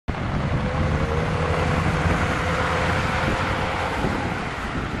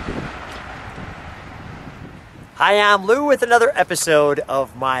Hi, I'm Lou with another episode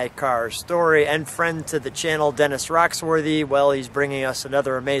of My Car Story, and friend to the channel, Dennis Roxworthy. Well, he's bringing us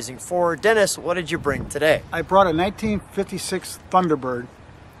another amazing Ford. Dennis, what did you bring today? I brought a 1956 Thunderbird,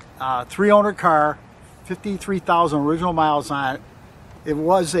 three-owner car, 53,000 original miles on it. It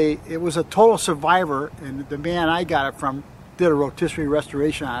was a total survivor, and the man I got it from did a rotisserie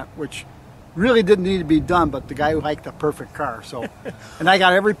restoration on it, which really didn't need to be done, but the guy liked the perfect car. So, and I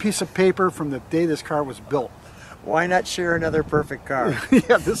got every piece of paper from the day this car was built. Why not share another perfect car?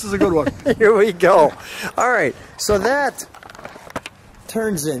 Yeah, this is a good one. Here we go. All right, so that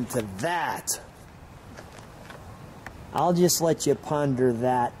turns into that. I'll just let you ponder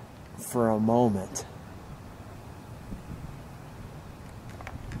that for a moment.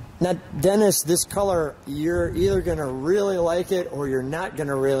 Now, Dennis, this color, you're either going to really like it or you're not going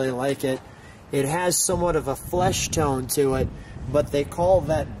to really like it. It has somewhat of a flesh tone to it, but they call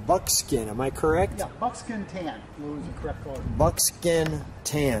that buckskin. Am I correct? Yeah, buckskin tan. Blue is the correct color. Buckskin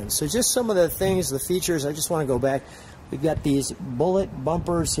tan. So just some of the things, the features, I just want to go back. We've got these bullet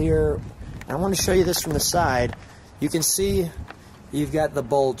bumpers here. I want to show you this from the side. You can see you've got the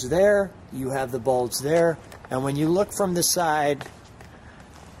bulge there, you have the bulge there, and when you look from the side,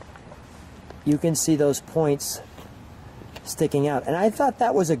 you can see those points sticking out. And I thought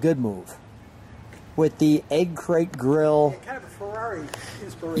that was a good move. With the egg crate grill. Yeah, kind of a Ferrari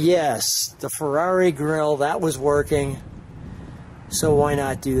inspiration. Yes, the Ferrari grill, that was working. So why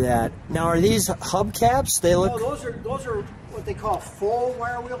not do that? Now, are these hubcaps? They look... No, those are what they call full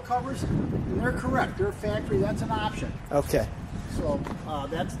wire wheel covers, and they're correct. They're factory. That's an option. Okay. So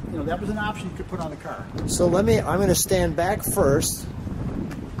that's, you know, that was an option you could put on the car. So I'm going to stand back first.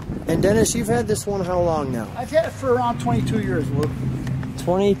 And Dennis, you've had this one how long now? I've had it for around 22 years, Luke.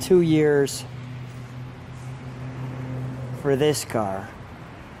 22 years for this car.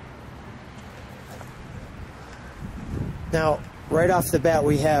 Now, right off the bat,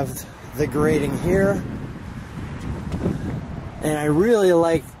 we have the grating here. And I really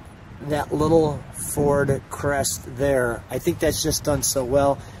like that little Ford crest there. I think that's just done so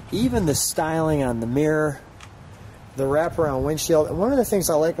well. Even the styling on the mirror, the wraparound windshield. And one of the things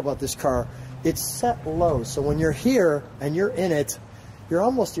I like about this car, it's set low. So when you're here and you're in it,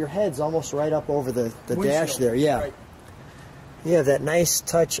 your head's almost right up over the dash there. Yeah. Right. Yeah, that nice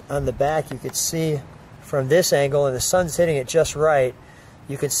touch on the back. You could see from this angle, and the sun's hitting it just right.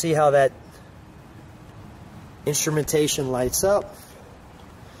 You can see how that instrumentation lights up.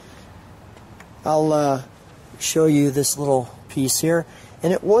 I'll show you this little piece here.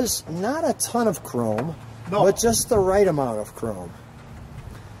 And it was not a ton of chrome, but just the right amount of chrome.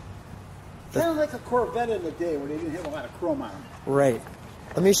 Kind of like a Corvette in the day where they didn't have a lot of chrome on them. Right.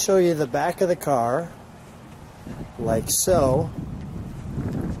 Let me show you the back of the car, like so.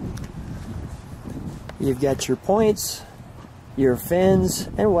 You've got your points, your fins,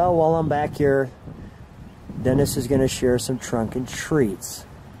 and well, while I'm back here, Dennis is going to share some trunk and treats.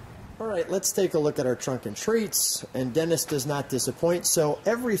 All right, let's take a look at our trunk and treats, and Dennis does not disappoint. So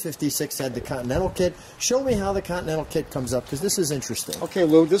every 56 had the Continental kit. Show me how the Continental kit comes up, because this is interesting. Okay,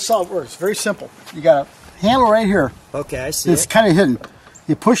 Lou, this is how it works. Very simple. You got a handle right here. Okay, I see it's kind of hidden.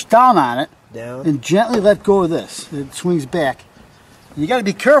 You push down on it, and gently let go of this. It swings back. You got to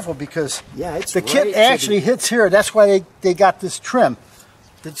be careful because the kit actually hits here. That's why they got this trim,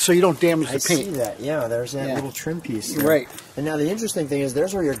 so you don't damage the paint. I see that. Yeah, there's that little trim piece there. Right. And now the interesting thing is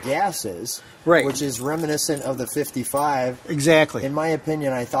there's where your gas is, which is reminiscent of the 55. Exactly. In my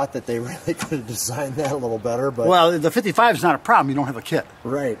opinion, I thought that they really could have designed that a little better. But well, the 55 is not a problem. You don't have a kit.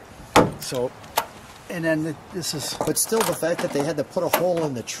 Right. So, and then this is... But still, the fact that they had to put a hole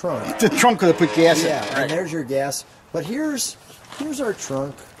in the trunk. The trunk could have put gas in. Yeah, and there's your gas. But here's our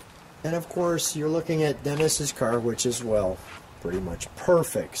trunk. And, of course, you're looking at Dennis's car, which is, well, pretty much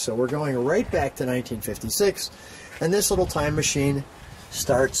perfect. So we're going right back to 1956. And this little time machine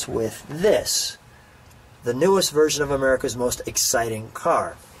starts with this, the newest version of America's most exciting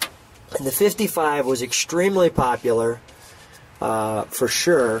car. And the 55 was extremely popular, for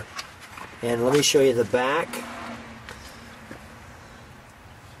sure. And let me show you the back.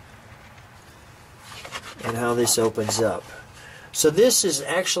 And how this opens up. So this is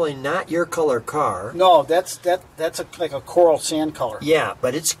actually not your color car. No, that's like a coral sand color. Yeah,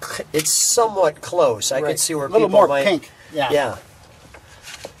 but it's somewhat close. I can see where people might... A little more pink. Yeah. Yeah.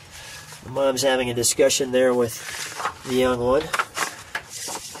 Mom's having a discussion there with the young one.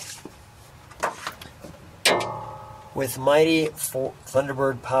 With mighty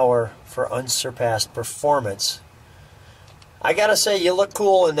Thunderbird power for unsurpassed performance. I gotta say, you look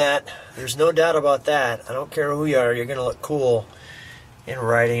cool in that. There's no doubt about that. I don't care who you are, you're gonna look cool in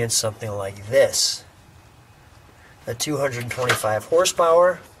riding in something like this. a 225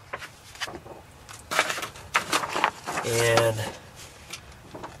 horsepower. And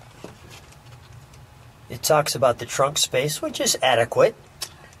it talks about the trunk space, which is adequate.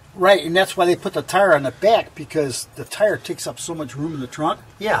 Right, and that's why they put the tire on the back, because the tire takes up so much room in the trunk.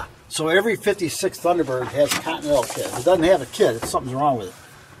 Yeah. So every 56 Thunderbird has a Continental kit. If it doesn't have a kit, something's wrong with it.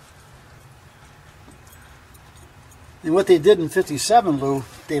 And what they did in 57, Lou,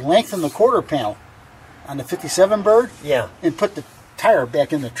 they lengthened the quarter panel on the 57 Bird. Yeah. And put the tire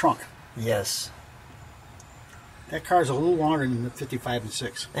back in the trunk. Yes. That car's a little longer than the 55 and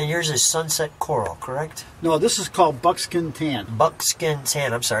 6. And yours is Sunset Coral, correct? No, this is called Buckskin Tan. Buckskin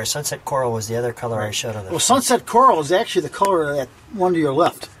Tan. I'm sorry, Sunset Coral was the other color I showed on the Well, Sunset Coral is actually the color of that one to your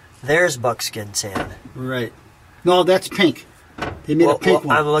left. There's Buckskin Tan. Right. No, that's pink. They made a pink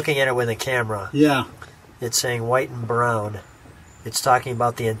one. I'm looking at it with a camera. Yeah. It's saying white and brown. It's talking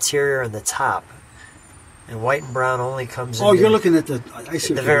about the interior and the top. And white and brown only comes in. Oh, you're looking at the... I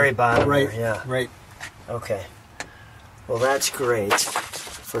see the very bottom. Right, there, yeah. right. Okay. Well, that's great,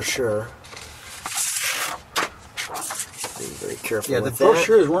 for sure. Be very careful with that. Yeah, the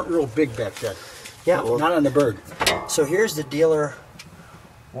brochures weren't real big back then. Yeah, well, not on the Bird. So here's the dealer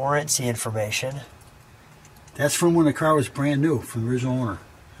warranty information. That's from when the car was brand new, from the original owner.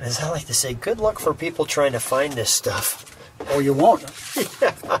 As I like to say, good luck for people trying to find this stuff. Oh, you won't.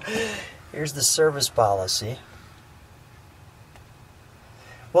 Yeah. Here's the service policy.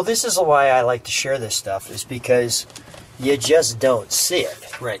 Well, this is why I like to share this stuff, is because you just don't see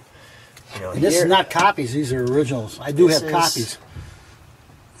it. Right. You know, and this is not copies, these are originals. I do have copies.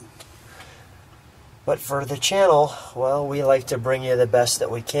 But for the channel, well, we like to bring you the best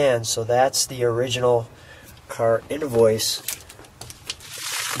that we can, so that's the original car invoice.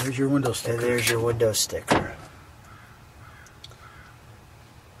 There's your window sticker. And there's your window sticker.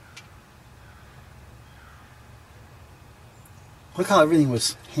 Look how everything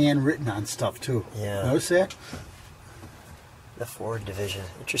was handwritten on stuff, too. Yeah. Notice that? The Ford division.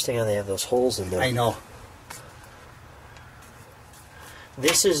 Interesting how they have those holes in there. I know.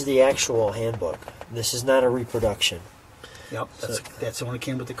 This is the actual handbook. This is not a reproduction. Yep, that's the one that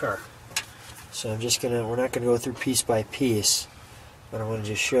came with the car. So I'm just gonna, we're not gonna go through piece by piece, but I want to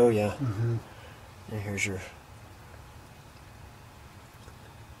just show you. Mm-hmm. And here's your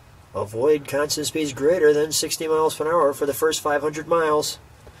avoid constant speeds greater than 60 miles per hour for the first 500 miles.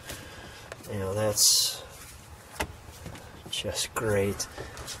 You know, that's just great.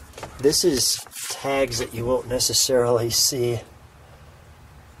 This is tags that you won't necessarily see.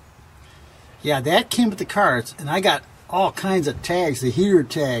 Yeah, that came with the car, and I got all kinds of tags, the heater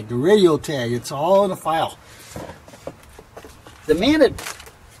tag, the radio tag, it's all in a file. The man that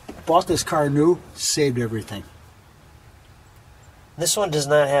bought this car new saved everything. This one does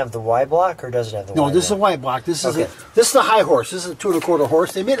not have the Y block, or does it have the Y block? No, this is a Y block. This is okay. This is the high horse. This is a 2 1/4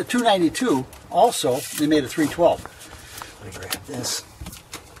 horse. They made a 292. Also, they made a 312. Let me grab this.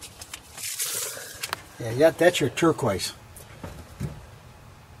 Yeah, that's your turquoise.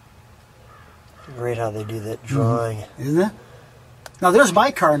 Great how they do that drawing. Mm-hmm. Isn't it? Now, there's my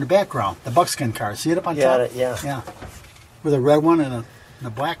car in the background, the buckskin car. See it up on top? Got it, yeah. Yeah. With a red one and a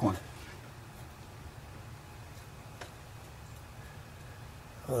black one.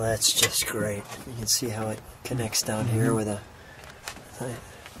 Well, that's just great. You can see how it connects down here with a...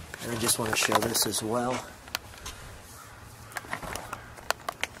 I just want to show this as well.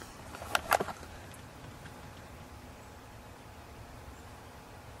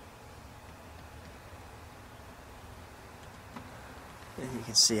 And you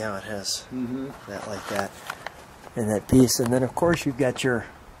can see how it has that like that. And that piece. And then, of course, you've got your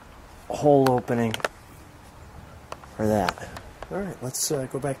hole opening for that. All right, let's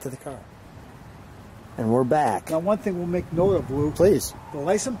go back to the car. And we're back. Now, one thing we'll make note of, Lou. Please. The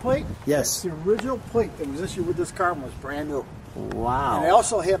license plate? Yes. The original plate that was issued with this car was brand new. Wow. And I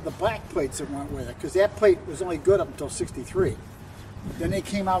also have the black plates that went with it, because that plate was only good up until 63. Then they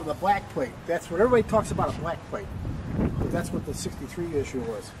came out with a black plate. That's what everybody talks about, a black plate. But that's what the 63 issue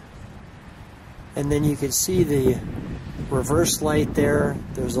was. And then you can see the reverse light there.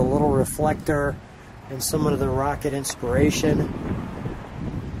 There's a little reflector and some of the rocket inspiration.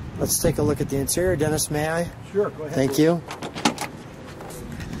 Let's take a look at the interior. Dennis, may I? Sure, go ahead. Thank you.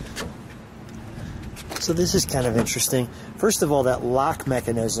 So this is kind of interesting. First of all, that lock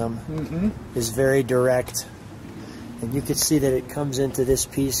mechanism is very direct. And you can see that it comes into this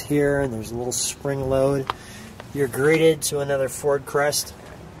piece here, and there's a little spring load. You're greeted to another Ford crest.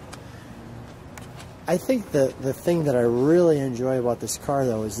 I think the thing that I really enjoy about this car,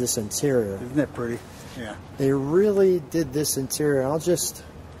 though, is this interior. Isn't that pretty? Yeah. They really did this interior. I'll just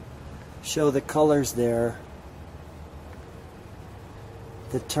show the colors there.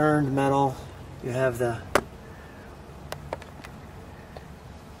 the turned metal. You have the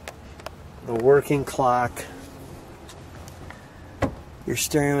working clock. Your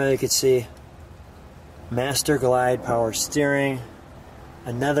steering wheel, you can see Master Glide power steering.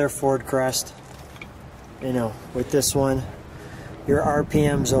 Another Ford crest, you know, with this one. Your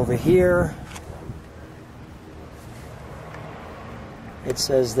RPMs over here. It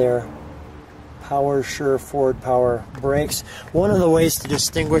says there, Power Sure Ford Power Brakes. One of the ways to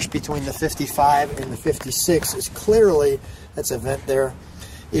distinguish between the 55 and the 56 is clearly, that's a vent there,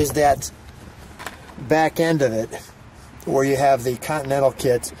 is that back end of it where you have the Continental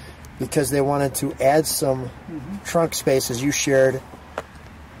kit, because they wanted to add some trunk space, as you shared,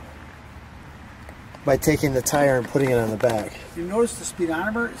 by taking the tire and putting it on the back. You notice the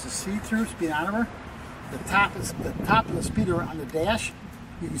speedometer is a see-through speedometer. The top of the speedometer on the dash,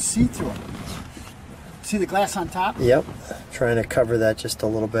 you can see through it. See the glass on top? Yep. Trying to cover that just a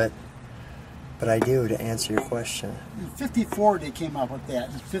little bit. But I do, to answer your question. In 54 they came up with that,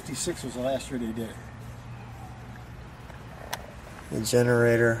 and 56 was the last year they did it. The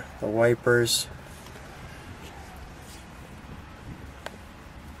generator, the wipers,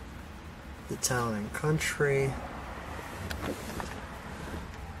 the Town and Country,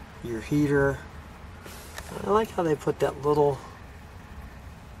 your heater. I like how they put that little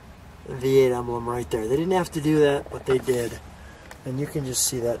V8 emblem right there. They didn't have to do that, but they did. And you can just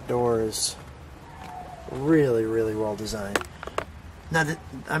see that door is really, really well designed. Now,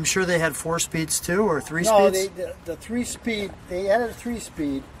 I'm sure they had 4 speeds too, or 3 speeds? No, the 3-speed, they added a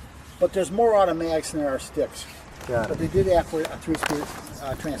 3-speed, but there's more automatics than there are sticks. Got it. But they did add for a 3-speed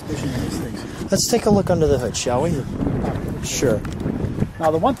transmission in these things. Let's take a look under the hood, shall we? Sure. Now,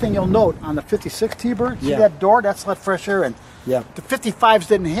 the one thing you'll note on the 56 T-Bird, see Yeah. that door? That's let fresh air in. Yeah. The 55s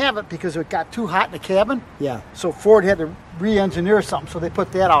didn't have it because it got too hot in the cabin. Yeah. So Ford had to re-engineer something, so they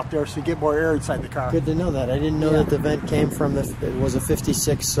put that out there so you get more air inside the car. Good to know that. I didn't know that the vent came from the, it was a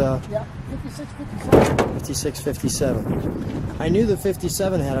 56, Yeah, 56, 57. 56, 57. I knew the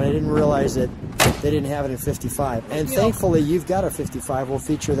 57 had it. I didn't realize that they didn't have it in 55. And thankfully, you've got a 55. We'll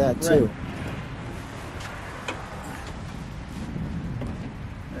feature that too. Right.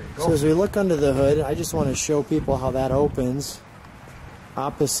 So as we look under the hood, I just want to show people how that opens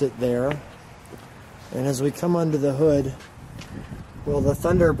opposite there. And as we come under the hood, well, the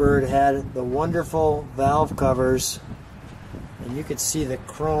Thunderbird had the wonderful valve covers, and you could see the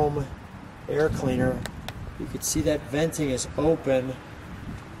chrome air cleaner. You could see that venting is open.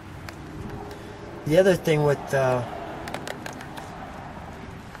 The other thing with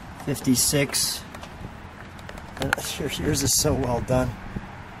 56, and yours is so well done.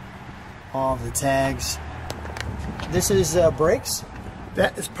 All of the tags. This is brakes?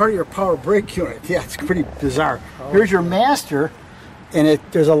 That is part of your power brake unit. Yeah, it's pretty bizarre. Oh. Here's your master, and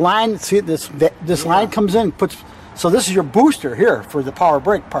there's a line. See, this line comes in, so this is your booster here for the power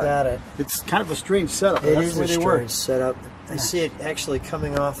brake part. Got it. It's kind of a strange setup. It is a strange setup. I see it actually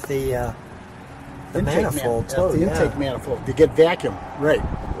coming off the manifold. The intake manifold to get vacuum. Right.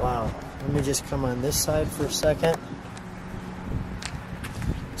 Wow. Let me just come on this side for a second.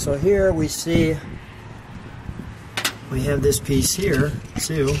 So here we see we have this piece here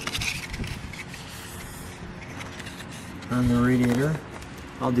too on the radiator.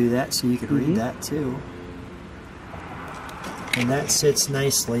 I'll do that so you can read that too. And that sits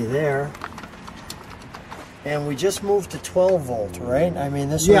nicely there. And we just moved to 12 volt, right? I mean,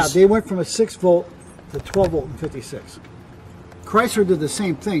 this was... they went from a 6 volt to 12 volt and 56. Chrysler did the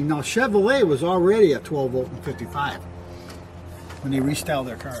same thing. Now Chevrolet was already at 12 volt and 55. When they restyle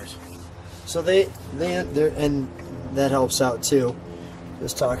their cars. So they're and that helps out too.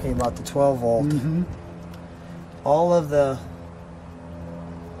 Just talking about the 12 volt. All of the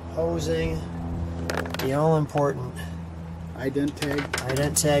hosing, the all important ident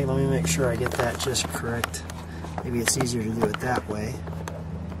tag. Let me make sure I get that just correct. Maybe it's easier to do it that way.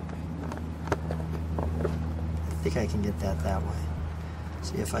 I think I can get that way.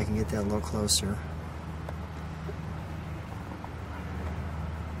 See if I can get that a little closer.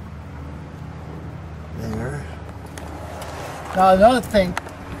 There. Now another thing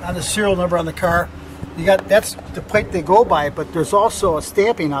on the serial number on the car, that's the plate they go by, but there's also a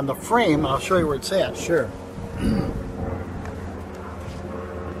stamping on the frame, and I'll show you where it's at. Sure.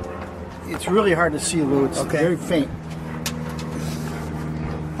 It's really hard to see, Lou. It's very faint.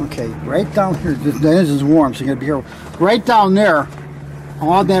 Okay, right down here, this is warm, so you're gonna be here. Right down there,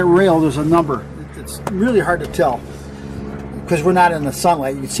 on that rail, there's a number. It's really hard to tell because we're not in the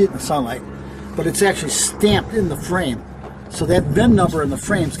sunlight. You can see it in the sunlight. But it's actually stamped in the frame. So that VIN number in the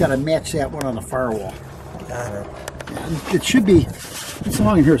frame's got to match that one on the firewall. Got it. It should be. It's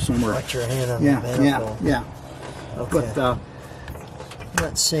along in here somewhere. Put your hand on Yeah, the manifold. yeah. Okay. But I'm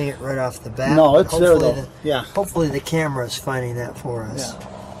not seeing it right off the bat. no, it's there hopefully though. Yeah. Hopefully the camera is finding that for us. Yeah.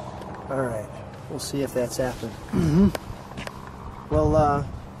 All right. We'll see if that's happened. Mm-hmm. Well,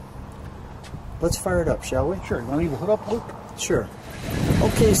 let's fire it up, shall we? Sure. You want to leave the hood up, Luke? Sure.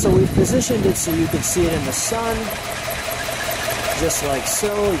 Okay, so we've positioned it so you can see it in the sun, just like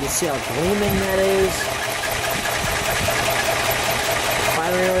so. You can see how gleaming that is.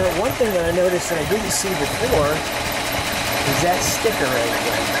 Finally, one thing that I noticed that I didn't see before is that sticker right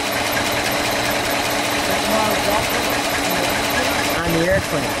there on the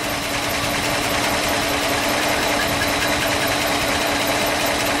airplane.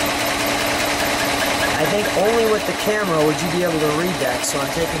 I think only with the camera would you be able to read that, so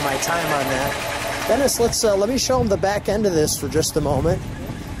I'm taking my time on that. Dennis, let me show them the back end of this for just a moment,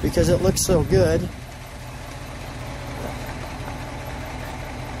 because it looks so good.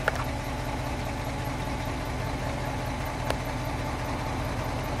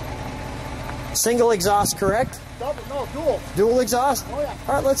 Single exhaust, correct? No, dual. Dual exhaust? Oh, yeah.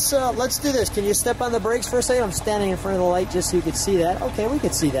 All right, let's do this. Can you step on the brakes for a second? I'm standing in front of the light just so you can see that. Okay, we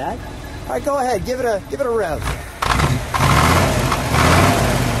can see that. All right, go ahead. Give it a rev.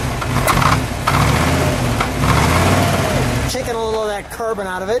 Taking a little of that carbon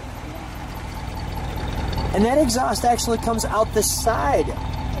out of it. And that exhaust actually comes out the side.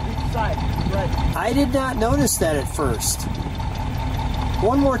 Right. I did not notice that at first.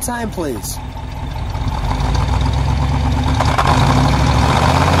 One more time, please.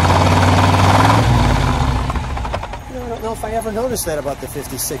 I don't know if I ever noticed that about the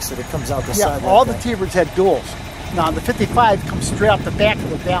 56, that it comes out the side. Yeah, all like the T-Birds had duals. Now, the 55 comes straight out the back of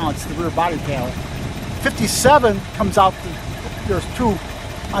the balance, the rear body panel. 57 comes out, there's two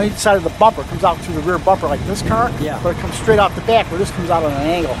on each side of the bumper. It comes out through the rear bumper like this car, yeah. But it comes straight out the back, where this comes out on an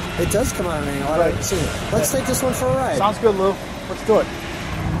angle. It does come out on an angle. I haven't seen it. Let's take this one for a ride. Sounds good, Lou. Let's do it.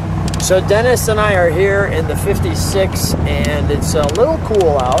 So Dennis and I are here in the 56, and it's a little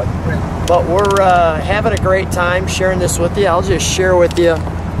cool out, but we're having a great time sharing this with you. I'll just share with you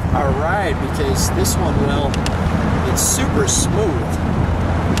our ride, because this one, well, it's super smooth.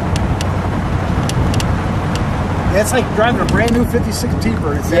 Yeah, it's like driving a brand new 56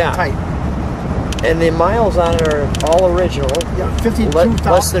 T-Bird. It's that tight. And the miles on it are all original. Yeah, 52,000.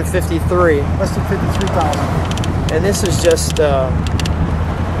 Less than 53. Less than 53,000. And this is just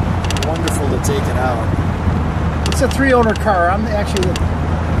wonderful to take it out. It's a 3-owner car. I'm actually, in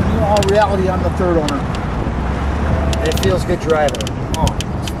all reality, I'm the 3rd owner. And it feels good driving. Oh,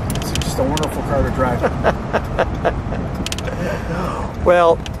 it's just a wonderful car to drive.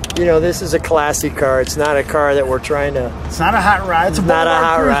 Well, you know, this is a classy car. It's not a car that we're trying to... It's not a hot ride. It's a not a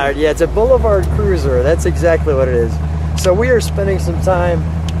hot cruiser. ride. Yeah, it's a boulevard cruiser. That's exactly what it is. So we are spending some time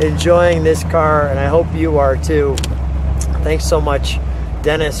enjoying this car, and I hope you are too. Thanks so much,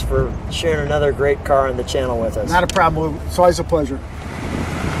 Dennis, for sharing another great car on the channel with us. Not a problem. It's always a pleasure.